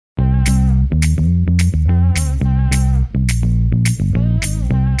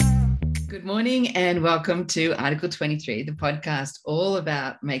morning and welcome to Article 23, the podcast all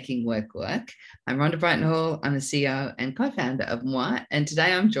about making work work. I'm Rhonda Brighton-Hall. I'm the CEO and co-founder of Moi, and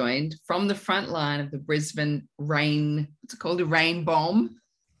today I'm joined from the front line of the Brisbane rain, what's it called, a rain bomb,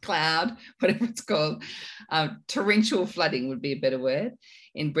 cloud, whatever it's called. Torrential flooding would be a better word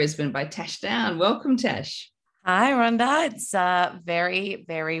in Brisbane by Tash Down. Welcome, Tash. Hi, Rhonda. It's very,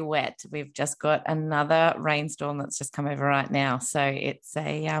 very wet. We've just got another rainstorm that's just come over right now. So it's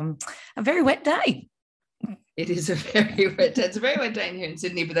a very wet day. It is a very wet day. It's a very wet day here in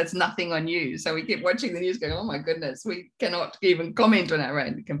Sydney, but that's nothing on you. So we keep watching the news going, oh my goodness, we cannot even comment on our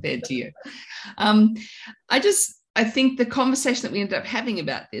rain compared to you. I think the conversation that we ended up having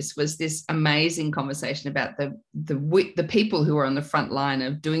about this was this amazing conversation about the people who are on the front line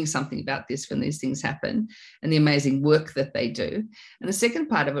of doing something about this when these things happen and the amazing work that they do. And the second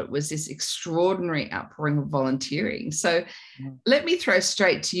part of it was this extraordinary outpouring of volunteering. So let me throw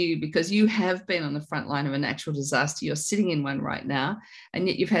straight to you, because you have been on the front line of a natural disaster. You're sitting in one right now, and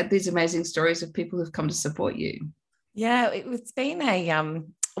yet you've had these amazing stories of people who've come to support you. Yeah, it's been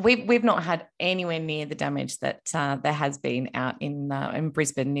We've not had anywhere near the damage that there has been out in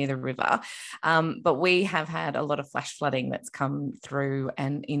Brisbane near the river, but we have had a lot of flash flooding that's come through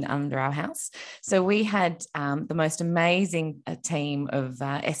and in under our house. So we had the most amazing team of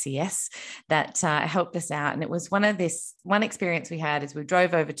SES that helped us out, and it was one experience we had is we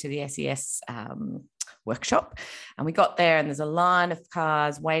drove over to the SES workshop, and we got there and there's a line of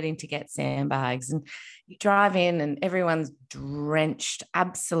cars waiting to get sandbags, and you drive in and everyone's drenched,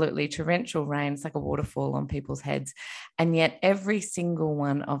 absolutely torrential rain. It's like a waterfall on people's heads, and yet every single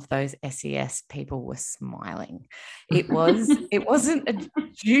one of those SES people was smiling. It wasn't a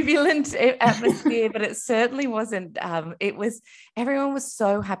jubilant atmosphere, but it certainly wasn't. Everyone was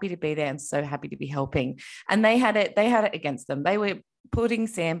so happy to be there and so happy to be helping, and they had it against them. They were putting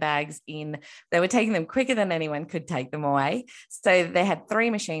sandbags in. They were taking them quicker than anyone could take them away. So they had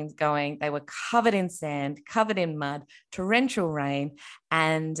 3 machines going. They were covered in sand, covered in mud, torrential rain,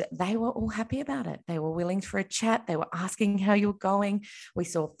 and they were all happy about it. They were willing for a chat. They were asking how you were going. We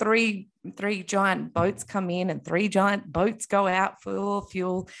saw three giant boats come in and 3 giant boats go out for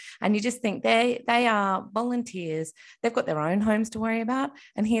fuel. And you just think they are volunteers. They've got their own homes to worry about.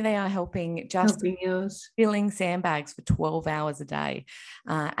 And here they are helping filling sandbags for 12 hours a day.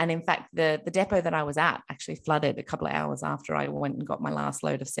 And in fact, the depot that I was at actually flooded a couple of hours after I went and got my last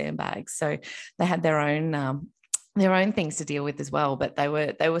load of sandbags. So they had their own things to deal with as well, but they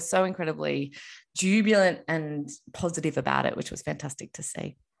were so incredibly jubilant and positive about it, which was fantastic to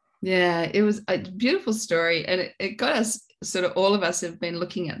see. Yeah, it was a beautiful story, and it got us, sort of all of us have been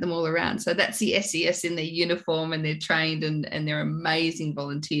looking at them all around. So that's the SES in their uniform, and they're trained and they're amazing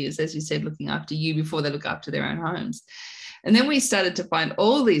volunteers, as you said, looking after you before they look after their own homes. And then we started to find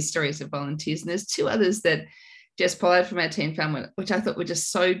all these stories of volunteers, and there's 2 others that Jess Pollard from our team found, which I thought were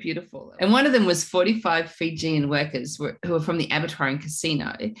just so beautiful. And one of them was 45 Fijian workers who are from the abattoir and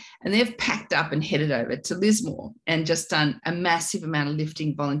casino, and they've packed up and headed over to Lismore and just done a massive amount of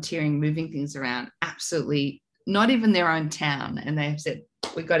lifting, volunteering, moving things around, absolutely not even their own town. And they have said,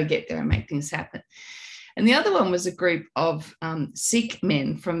 we've got to get there and make things happen. And the other one was a group of Sikh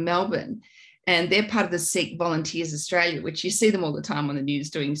men from Melbourne, and they're part of the Sikh Volunteers Australia, which you see them all the time on the news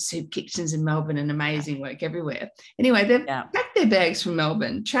doing soup kitchens in Melbourne and amazing work everywhere. Anyway, they've packed their bags from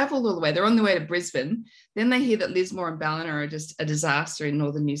Melbourne, travelled all the way. They're on the way to Brisbane. Then they hear that Lismore and Ballina are just a disaster in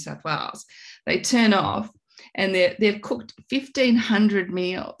northern New South Wales. They turn off, and they've cooked 1,500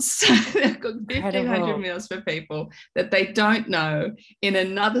 meals. So they've cooked 1,500 meals for people that they don't know in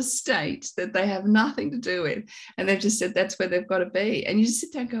another state that they have nothing to do with. And they've just said that's where they've got to be. And you just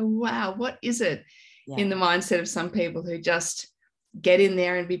sit there and go, wow, what is it in the mindset of some people who just get in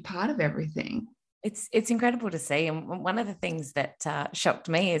there and be part of everything? It's incredible to see. And one of the things that shocked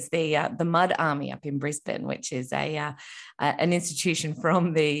me is the Mud Army up in Brisbane, which is an institution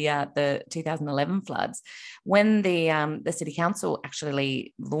from the 2011 floods. When the City Council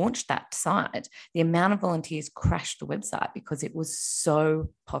actually launched that site, the amount of volunteers crashed the website because it was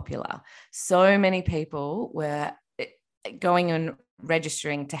so popular. So many people were going and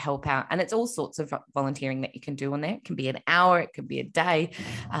registering to help out, and it's all sorts of volunteering that you can do on there. It can be an hour, it could be a day,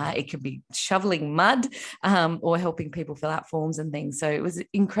 it could be shoveling mud, or helping people fill out forms and things. So it was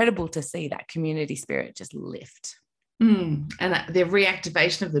incredible to see that community spirit just lift. And the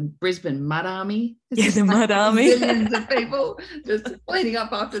reactivation of the Brisbane Mud Army. The Mud Army. Millions of people just cleaning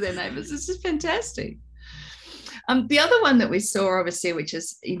up after their neighbours. It's just fantastic. The other one that we saw, obviously, which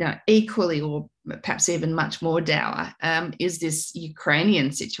is, equally or perhaps even much more dour, is this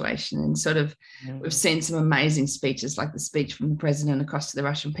Ukrainian situation. And sort of, we've seen some amazing speeches, like the speech from the president across to the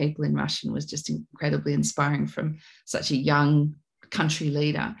Russian people in Russian was just incredibly inspiring from such a young country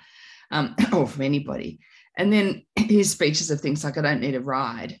leader, or from anybody. And then his speeches of things like, I don't need a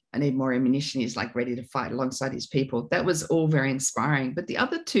ride, I need more ammunition. He's like ready to fight alongside his people. That was all very inspiring. But the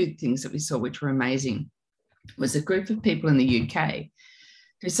other two things that we saw, which were amazing, was a group of people in the UK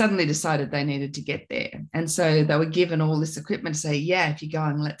who suddenly decided they needed to get there. And so they were given all this equipment to say, yeah, if you're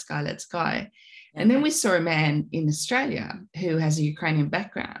going, let's go, let's go. Yeah. And then we saw a man in Australia who has a Ukrainian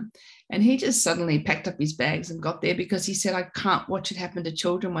background, and he just suddenly packed up his bags and got there because he said, I can't watch it happen to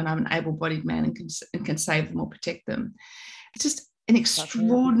children when I'm an able-bodied man and can save them or protect them. It's just an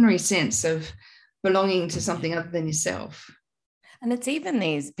extraordinary sense of belonging to something other than yourself. And it's even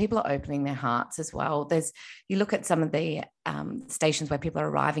these people are opening their hearts as well. You look at some of the stations where people are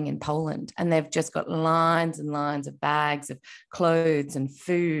arriving in Poland, and they've just got lines and lines of bags of clothes and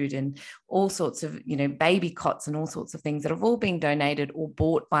food and all sorts of, baby cots and all sorts of things that have all been donated or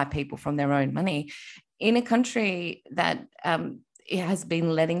bought by people from their own money in a country that it has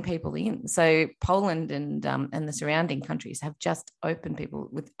been letting people in. So Poland and the surrounding countries have just opened people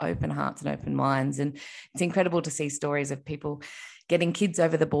with open hearts and open minds. And it's incredible to see stories of people getting kids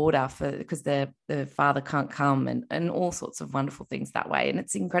over the border because the father can't come, and all sorts of wonderful things that way. And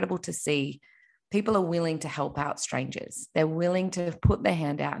it's incredible to see people are willing to help out strangers. They're willing to put their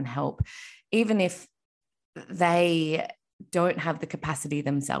hand out and help, even if they don't have the capacity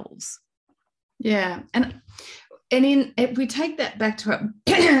themselves. Yeah. And if we take that back to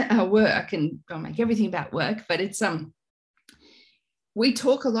our work, and I'll make everything about work, but it's we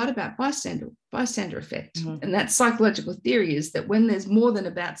talk a lot about bystander effect. Mm-hmm. And that psychological theory is that when there's more than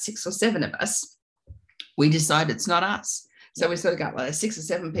about 6 or 7 of us, we decide it's not us. So we sort of go, well, there's 6 or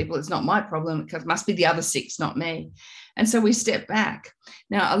 7 people, it's not my problem, because it must be the other 6, not me. And so we step back.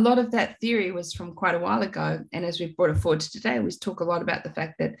 Now, a lot of that theory was from quite a while ago. And as we've brought it forward to today, we talk a lot about the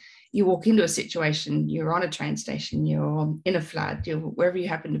fact that you walk into a situation, you're on a train station, you're in a flood, you're wherever you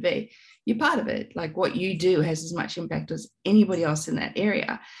happen to be, you're part of it. Like, what you do has as much impact as anybody else in that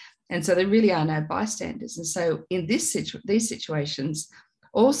area. And so there really are no bystanders. And so in these situations,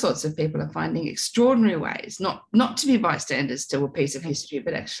 all sorts of people are finding extraordinary ways not to be bystanders to a piece of history,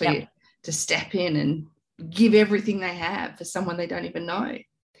 but actually to step in and give everything they have for someone they don't even know.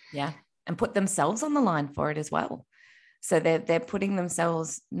 Yeah, and put themselves on the line for it as well. So they're putting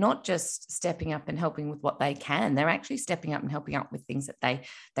themselves, not just stepping up and helping with what they can, they're actually stepping up and helping out with things that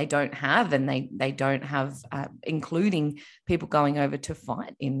they don't have, and they don't have, including people going over to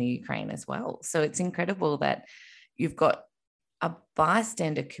fight in the Ukraine as well. So it's incredible that you've got a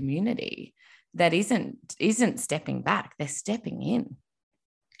bystander community that isn't stepping back, they're stepping in.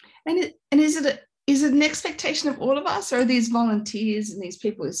 And is it an expectation of all of us, or are these volunteers and these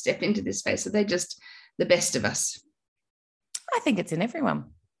people who step into this space, are they just the best of us? I think it's in everyone.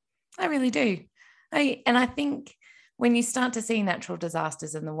 I really do. And I think when you start to see natural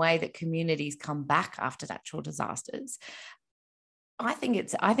disasters and the way that communities come back after natural disasters, I think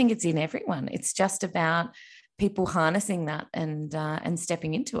it's in everyone. It's just about people harnessing that and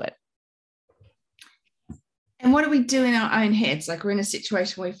stepping into it. And what do we do in our own heads? Like, we're in a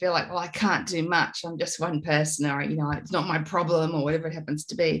situation where we feel like, well, I can't do much, I'm just one person, or it's not my problem, or whatever it happens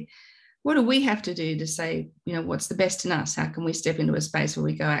to be. What do we have to do to say, what's the best in us? How can we step into a space where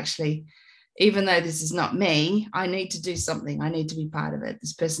we go, actually, even though this is not me, I need to do something, I need to be part of it,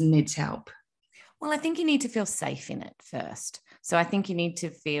 this person needs help? Well, I think you need to feel safe in it first. So I think you need to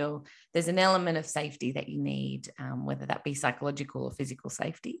feel there's an element of safety that you need, whether that be psychological or physical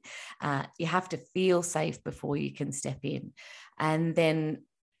safety. You have to feel safe before you can step in. And then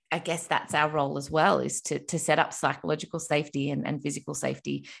I guess that's our role as well, is to set up psychological safety and physical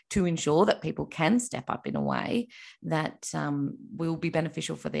safety to ensure that people can step up in a way that will be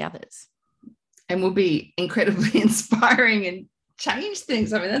beneficial for the others. And will be incredibly inspiring and change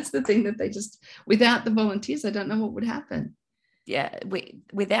things. I mean, that's the thing, that they just, without the volunteers, I don't know what would happen. Yeah,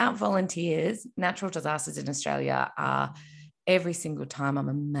 without volunteers, natural disasters in Australia are, every single time I'm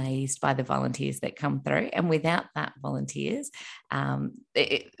amazed by the volunteers that come through. And without that volunteers,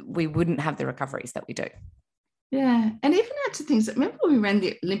 we wouldn't have the recoveries that we do. Yeah. And even out to things, remember when we ran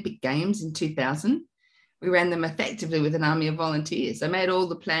the Olympic Games in 2000? We ran them effectively with an army of volunteers. They made all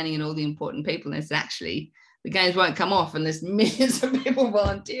the planning and all the important people. And it's actually, the games won't come off unless millions of people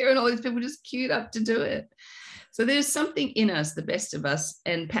volunteer, and all these people just queued up to do it. So there's something in us, the best of us,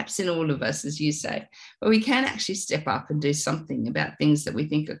 and perhaps in all of us, as you say, where we can actually step up and do something about things that we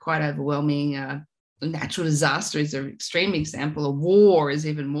think are quite overwhelming, a natural disaster is an extreme example. A war is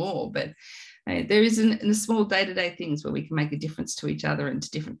even more. But there is in the small day-to-day things where we can make a difference to each other and to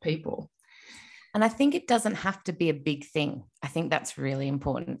different people. And I think it doesn't have to be a big thing. I think that's really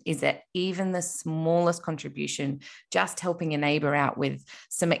important, is that even the smallest contribution, just helping a neighbor out with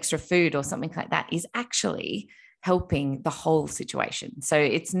some extra food or something like that, is actually helping the whole situation. So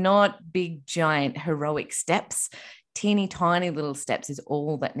it's not big, giant, heroic steps. Teeny tiny little steps is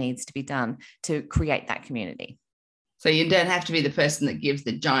all that needs to be done to create that community. So you don't have to be the person that gives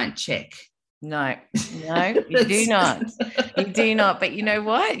the giant check. No, you do not. You do not. But you know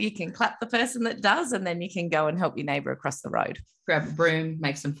what? You can clap the person that does, and then you can go and help your neighbor across the road. Grab a broom,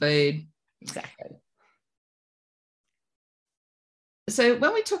 make some food. Exactly. So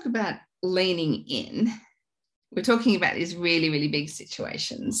when we talk about leaning in, we're talking about these really, really big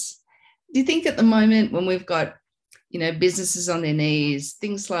situations. Do you think at the moment when we've got, businesses on their knees,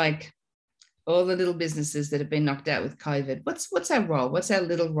 things like all the little businesses that have been knocked out with COVID, what's our role? What's our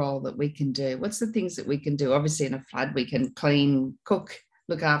little role that we can do? What's the things that we can do? Obviously, in a flood, we can clean, cook,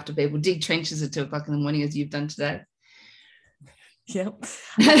 look after people, dig trenches at 2:00 in the morning, as you've done today. Yep.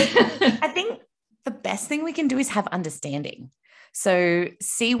 I think the best thing we can do is have understanding. So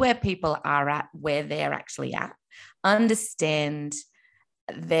see where people are at, where they're actually at, understand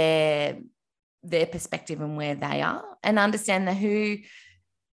their perspective and where they are, and understand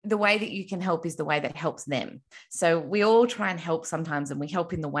the way that you can help is the way that helps them. So we all try and help sometimes, and we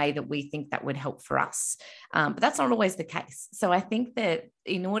help in the way that we think that would help for us. But that's not always the case. So I think that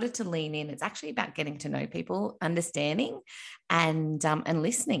in order to lean in, it's actually about getting to know people, understanding, and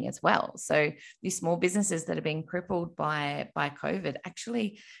listening as well. So these small businesses that are being crippled by COVID,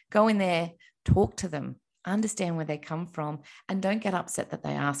 actually go in there, talk to them, understand where they come from, and don't get upset that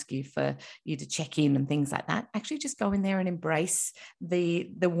they ask you for you to check in and things like that. Actually just go in there and embrace the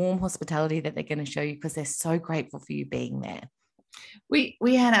warm hospitality that they're going to show you, because they're so grateful for you being there. We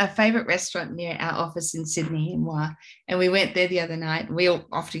had our favorite restaurant near our office in Sydney, and we went there the other night. We all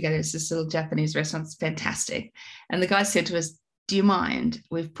off together. It's this little Japanese restaurant. It's fantastic. And the guy said to us, "Do you mind?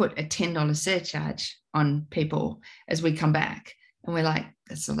 We've put a $10 surcharge on people as we come back." And we're like,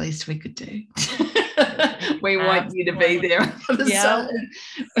 "That's the least we could do." We want you to be there on the side.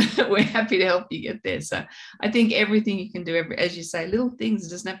 We're happy to help you get there. So I think everything you can do, as you say, little things, it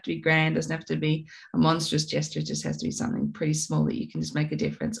doesn't have to be grand, doesn't have to be a monstrous gesture. It just has to be something pretty small that you can just make a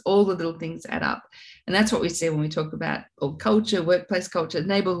difference. All the little things add up. And that's what we see when we talk about culture, workplace culture,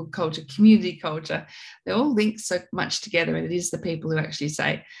 neighborhood culture, community culture. They're all linked so much together. And it is the people who actually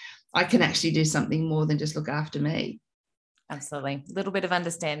say, I can actually do something more than just look after me. Absolutely. A little bit of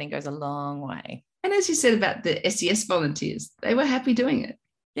understanding goes a long way. And as you said about the SES volunteers, they were happy doing it.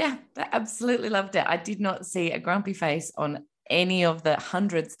 Yeah, they absolutely loved it. I did not see a grumpy face on any of the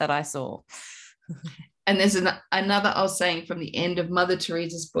hundreds that I saw. And there's another I was saying from the end of Mother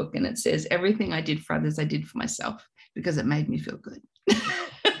Teresa's book, and it says, "Everything I did for others, I did for myself because it made me feel good."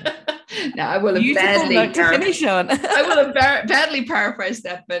 Now, I will have badly paraphrased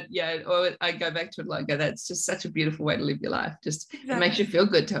that, but yeah, or I go back to it like, that's just such a beautiful way to live your life. Just It makes you feel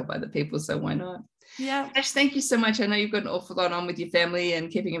good to help other people, so why not? Yeah. Ash, thank you so much. I know you've got an awful lot on with your family and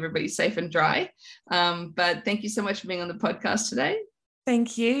keeping everybody safe and dry, but thank you so much for being on the podcast today.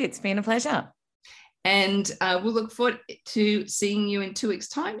 Thank you. It's been a pleasure. And we'll look forward to seeing you in 2 weeks'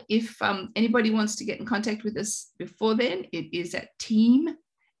 time. If anybody wants to get in contact with us before then, it is at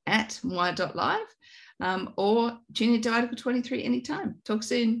team@mwire.live, or tune into Article 23 anytime. Talk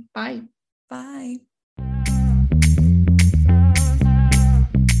soon. Bye. Bye.